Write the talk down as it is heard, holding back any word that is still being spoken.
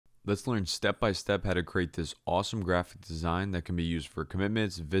Let's learn step by step how to create this awesome graphic design that can be used for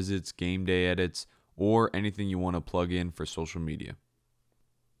commitments, visits, game day edits, or anything you want to plug in for social media.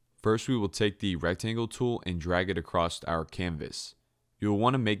 First, we will take the rectangle tool and drag it across our canvas. You'll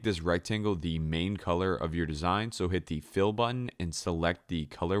want to make this rectangle the main color of your design, so hit the fill button and select the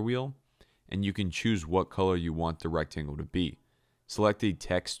color wheel, and you can choose what color you want the rectangle to be. Select the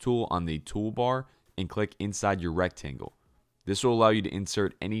text tool on the toolbar and click inside your rectangle. This will allow you to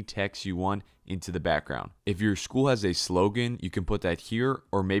insert any text you want into the background. If your school has a slogan, you can put that here,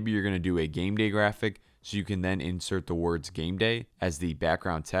 or maybe you're going to do a game day graphic, so you can then insert the words game day as the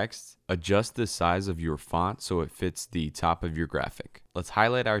background text. Adjust the size of your font so it fits the top of your graphic. Let's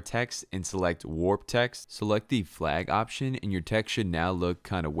highlight our text and select warp text. Select the flag option and your text should now look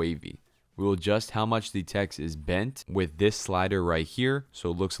kind of wavy. We will adjust how much the text is bent with this slider right here,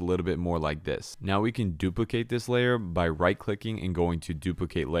 so it looks a little bit more like this. Now we can duplicate this layer by right clicking and going to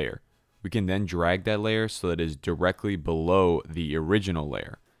duplicate layer. We can then drag that layer so that it is directly below the original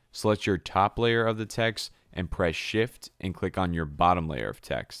layer. Select your top layer of the text and press shift and click on your bottom layer of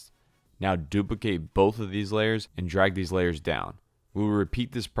text. Now duplicate both of these layers and drag these layers down. We will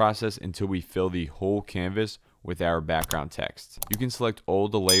repeat this process until we fill the whole canvas with our background text. You can select all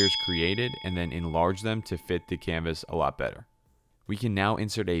the layers created and then enlarge them to fit the canvas a lot better. We can now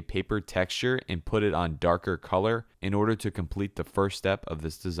insert a paper texture and put it on darker color in order to complete the first step of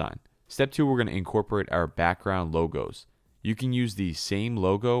this design. Step 2, we're going to incorporate our background logos. You can use the same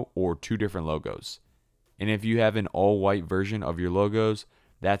logo or two different logos. And if you have an all white version of your logos,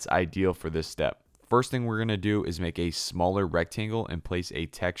 that's ideal for this step. First thing we're going to do is make a smaller rectangle and place a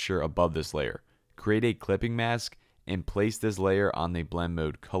texture above this layer. Create a clipping mask and place this layer on the blend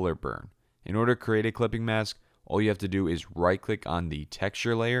mode color burn. In order to create a clipping mask, all you have to do is right click on the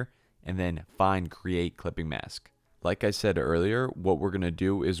texture layer and then find create clipping mask. Like I said earlier, what we're going to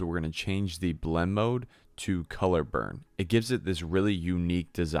do is we're going to change the blend mode to color burn. It gives it this really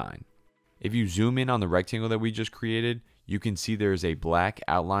unique design. If you zoom in on the rectangle that we just created, you can see there is a black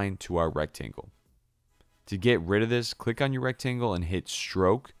outline to our rectangle. To get rid of this, click on your rectangle and hit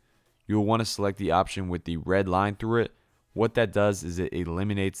stroke. You'll want to select the option with the red line through it. What that does is it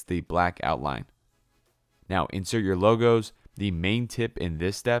eliminates the black outline. Now insert your logos. The main tip in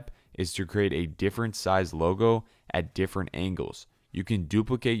this step is to create a different size logo at different angles. You can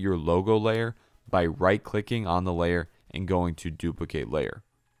duplicate your logo layer by right clicking on the layer and going to duplicate layer.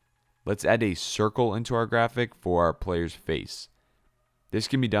 Let's add a circle into our graphic for our player's face. This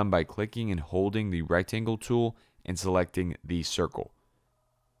can be done by clicking and holding the rectangle tool and selecting the circle.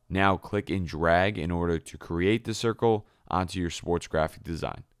 Now click and drag in order to create the circle onto your sports graphic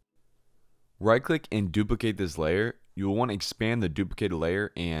design. Right click and duplicate this layer. You will want to expand the duplicated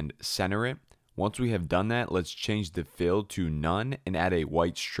layer and center it. Once we have done that, let's change the fill to none and add a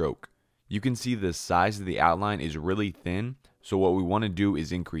white stroke. You can see the size of the outline is really thin, so what we want to do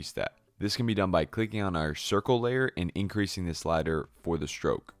is increase that. This can be done by clicking on our circle layer and increasing the slider for the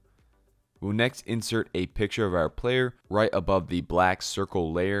stroke. We'll next insert a picture of our player right above the black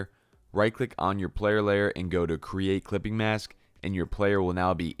circle layer. Right click on your player layer and go to create clipping mask, and your player will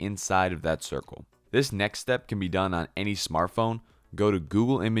now be inside of that circle. This next step can be done on any smartphone. Go to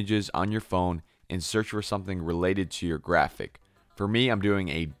Google Images on your phone and search for something related to your graphic. For me, I'm doing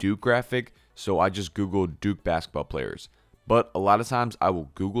a Duke graphic, so I just Googled Duke basketball players. But a lot of times I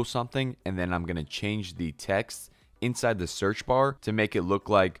will Google something and then I'm going to change the text inside the search bar to make it look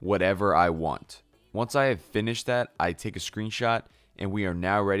like whatever I want. Once I have finished that, I take a screenshot and we are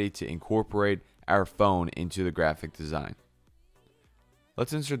now ready to incorporate our phone into the graphic design.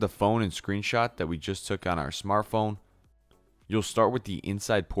 Let's insert the phone and screenshot that we just took on our smartphone. You'll start with the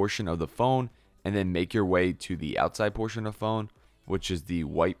inside portion of the phone and then make your way to the outside portion of the phone, which is the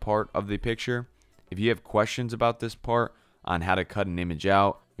white part of the picture. If you have questions about this part on how to cut an image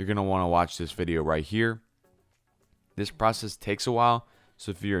out, you're going to want to watch this video right here. This process takes a while,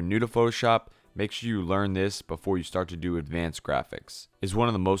 so if you're new to Photoshop, make sure you learn this before you start to do advanced graphics. It's one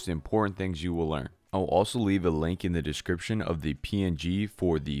of the most important things you will learn. I'll also leave a link in the description of the PNG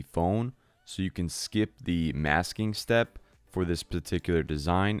for the phone, so you can skip the masking step for this particular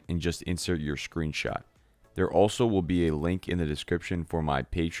design and just insert your screenshot. There also will be a link in the description for my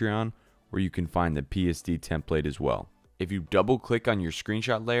Patreon where you can find the PSD template as well. If you double click on your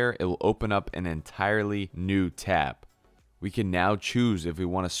screenshot layer, it will open up an entirely new tab. We can now choose if we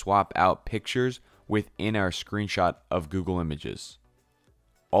want to swap out pictures within our screenshot of Google Images.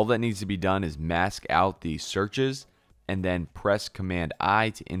 All that needs to be done is mask out the searches and then press Command I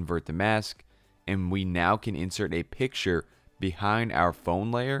to invert the mask, and we now can insert a picture behind our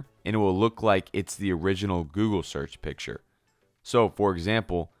phone layer and it will look like it's the original Google search picture. So for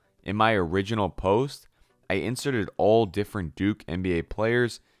example, In my original post, I inserted all different Duke NBA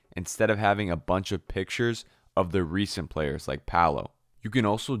players instead of having a bunch of pictures of the recent players like Paolo. You can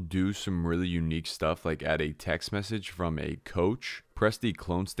also do some really unique stuff like add a text message from a coach, press the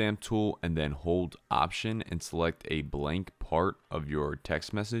clone stamp tool, and then hold Option and select a blank part of your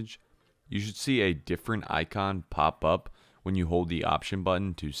text message. You should see a different icon pop up when you hold the Option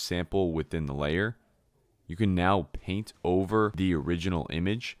button to sample within the layer. You can now paint over the original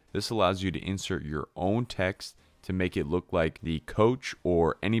image. This allows you to insert your own text to make it look like the coach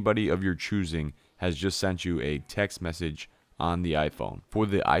or anybody of your choosing has just sent you a text message on the iPhone. For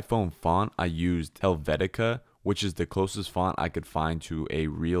the iPhone font, I used Helvetica, which is the closest font I could find to a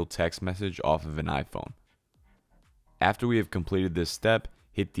real text message off of an iPhone. After we have completed this step,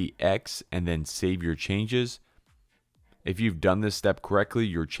 hit the X and then save your changes. If you've done this step correctly,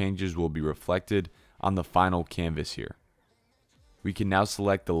 your changes will be reflected on the final canvas here. We can now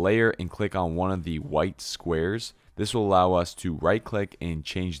select the layer and click on one of the white squares. This will allow us to right click and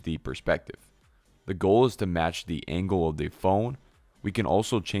change the perspective. The goal is to match the angle of the phone. We can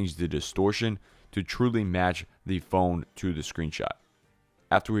also change the distortion to truly match the phone to the screenshot.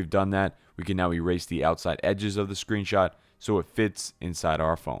 After we've done that, we can now erase the outside edges of the screenshot so it fits inside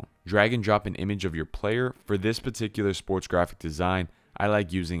our phone. Drag and drop an image of your player. For this particular sports graphic design, I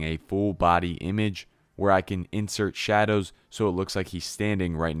like using a full body image where I can insert shadows so it looks like he's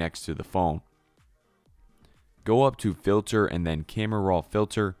standing right next to the phone. Go up to Filter and then Camera Raw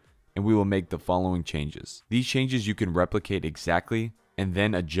Filter, and we will make the following changes. These changes you can replicate exactly and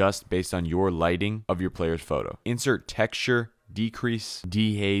then adjust based on your lighting of your player's photo. Insert texture, decrease,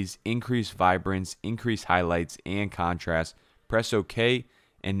 dehaze, increase vibrance, increase highlights and contrast. Press OK,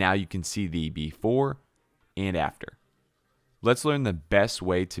 and now you can see the before and after. Let's learn the best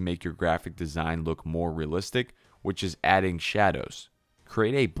way to make your graphic design look more realistic, which is adding shadows.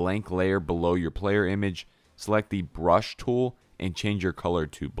 Create a blank layer below your player image, select the brush tool and change your color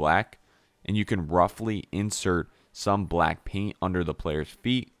to black, and you can roughly insert some black paint under the player's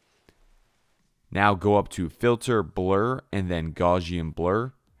feet. Now go up to Filter, Blur, and then Gaussian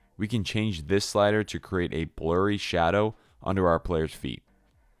Blur. We can change this slider to create a blurry shadow under our player's feet.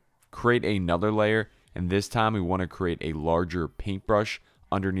 Create another layer, and this time we want to create a larger paintbrush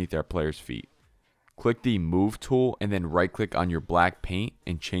underneath our player's feet. Click the Move tool and then right click on your black paint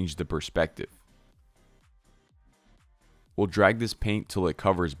and change the perspective. We'll drag this paint till it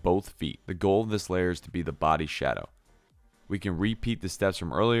covers both feet. The goal of this layer is to be the body shadow. We can repeat the steps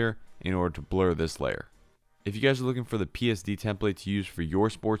from earlier in order to blur this layer. If you guys are looking for the PSD template to use for your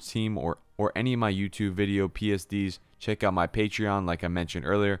sports team or any of my YouTube video PSDs, check out my Patreon like I mentioned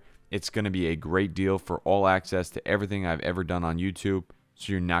earlier. It's going to be a great deal for all access to everything I've ever done on YouTube,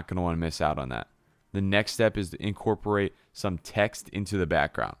 so you're not going to want to miss out on that. The next step is to incorporate some text into the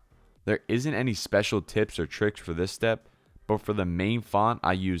background. There isn't any special tips or tricks for this step, but for the main font,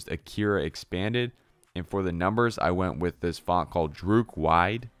 I used Akira Expanded, and for the numbers, I went with this font called Druk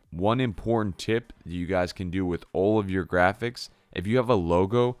Wide. One important tip that you guys can do with all of your graphics, if you have a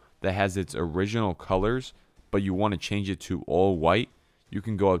logo that has its original colors, but you want to change it to all white, you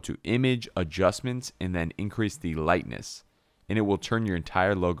can go up to Image, Adjustments, and then increase the lightness, and it will turn your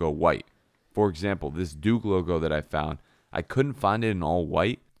entire logo white. For example, this Duke logo that I found, I couldn't find it in all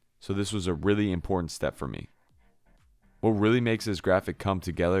white, so this was a really important step for me. What really makes this graphic come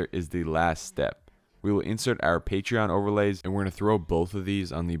together is the last step. We will insert our Patreon overlays, and we're going to throw both of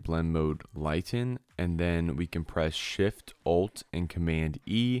these on the blend mode lighten, and then we can press Shift, Alt, and Command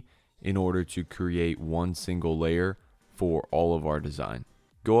E in order to create one single layer for all of our design.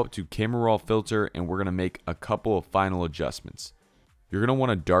 Go up to Camera Raw Filter, and we're going to make a couple of final adjustments. You're going to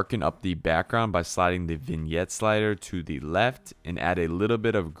want to darken up the background by sliding the vignette slider to the left and add a little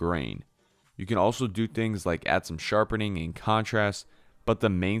bit of grain. You can also do things like add some sharpening and contrast, but the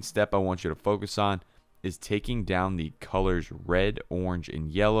main step I want you to focus on is taking down the colors red, orange,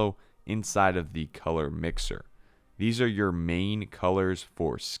 and yellow inside of the color mixer. These are your main colors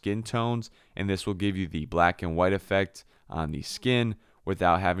for skin tones, and this will give you the black and white effect on the skin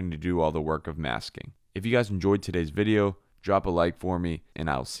without having to do all the work of masking. If you guys enjoyed today's video, drop a like for me, and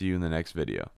I'll see you in the next video.